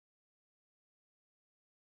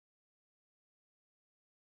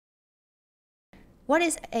What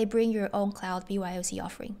is a Bring Your Own Cloud BYOC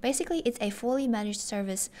offering? Basically, it's a fully managed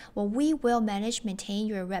service where we will maintain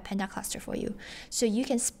your Redpanda cluster for you. So you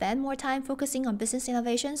can spend more time focusing on business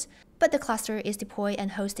innovations, but the cluster is deployed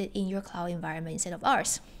and hosted in your cloud environment instead of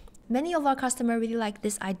ours. Many of our customers really like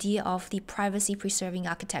this idea of the privacy-preserving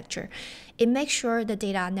architecture. It makes sure the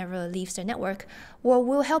data never leaves the network, or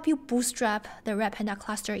will help you bootstrap the Redpanda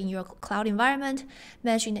cluster in your cloud environment,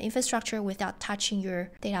 managing the infrastructure without touching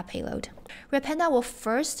your data payload. Redpanda will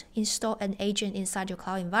first install an agent inside your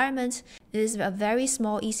cloud environment. It is a very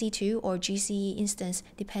small EC2 or GCE instance,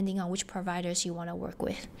 depending on which providers you want to work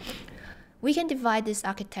with. We can divide this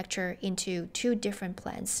architecture into two different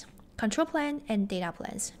plans: control plane and data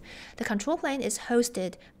planes. The control plane is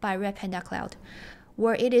hosted by Redpanda Cloud,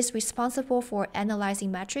 where it is responsible for analyzing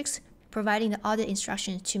metrics, providing the audit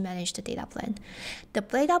instructions to manage the data plane. The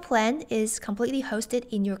data plane is completely hosted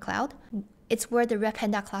in your cloud. It's where the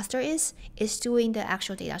Redpanda cluster is doing the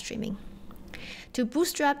actual data streaming. To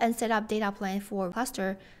bootstrap and set up data plane for a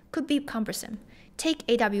cluster could be cumbersome. Take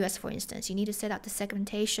AWS for instance. You need to set up the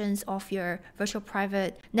segmentations of your virtual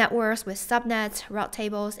private networks with subnets, route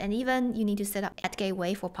tables, and even you need to set up a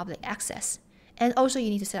gateway for public access. And also you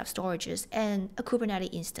need to set up storages and a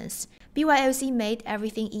Kubernetes instance. BYOC made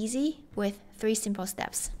everything easy with 3 simple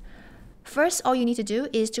steps. First, all you need to do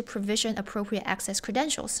is to provision appropriate access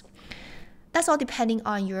credentials. That's all depending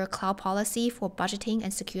on your cloud policy for budgeting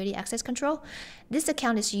and security access control. This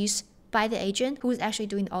account is used by the agent who is actually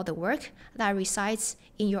doing all the work that resides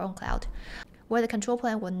in your own cloud, where the control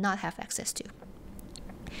plane will not have access to.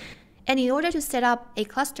 And in order to set up a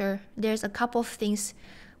cluster, there's a couple of things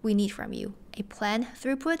we need from you. A planned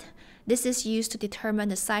throughput. This is used to determine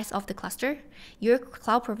the size of the cluster, your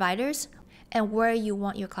cloud providers, and where you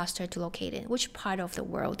want your cluster to locate in, which part of the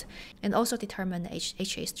world, and also determine the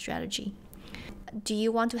HA strategy. Do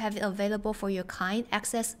you want to have it available for your client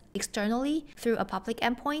access externally through a public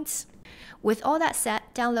endpoint? With all that said,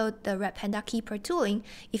 download the Redpanda Keeper tooling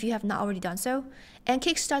if you have not already done so, and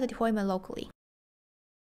kickstart the deployment locally.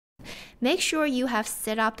 Make sure you have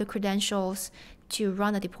set up the credentials to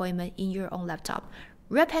run the deployment in your own laptop.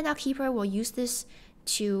 Redpanda Keeper will use this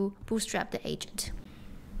to bootstrap the agent.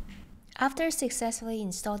 After successfully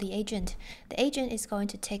install the agent is going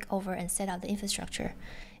to take over and set up the infrastructure.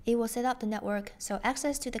 It will set up the network so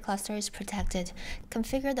access to the cluster is protected,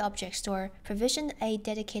 configure the object store, provision a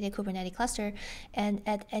dedicated Kubernetes cluster, and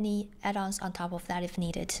add any add-ons on top of that if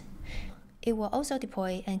needed. It will also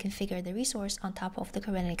deploy and configure the resource on top of the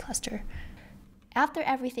Kubernetes cluster. After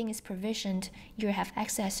everything is provisioned, you have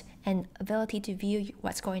access and ability to view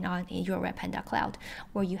what's going on in your Redpanda cloud,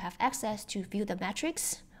 where you have access to view the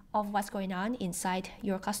metrics of what's going on inside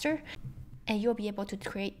your cluster, and you'll be able to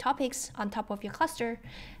create topics on top of your cluster.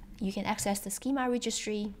 You can access the schema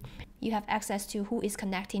registry. You have access to who is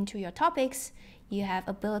connecting to your topics. You have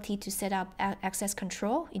ability to set up access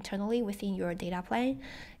control internally within your data plane,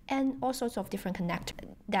 and all sorts of different connect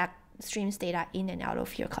that streams data in and out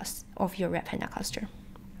of your Redpanda cluster.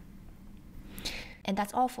 And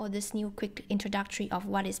that's all for this new quick introductory of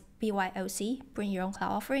what is BYOC, Bring Your Own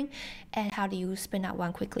Cloud offering, and how do you spin up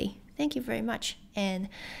one quickly. Thank you very much, and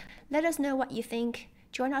let us know what you think.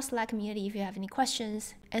 Join our Slack community if you have any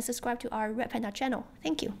questions, and subscribe to our Redpanda channel.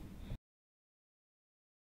 Thank you.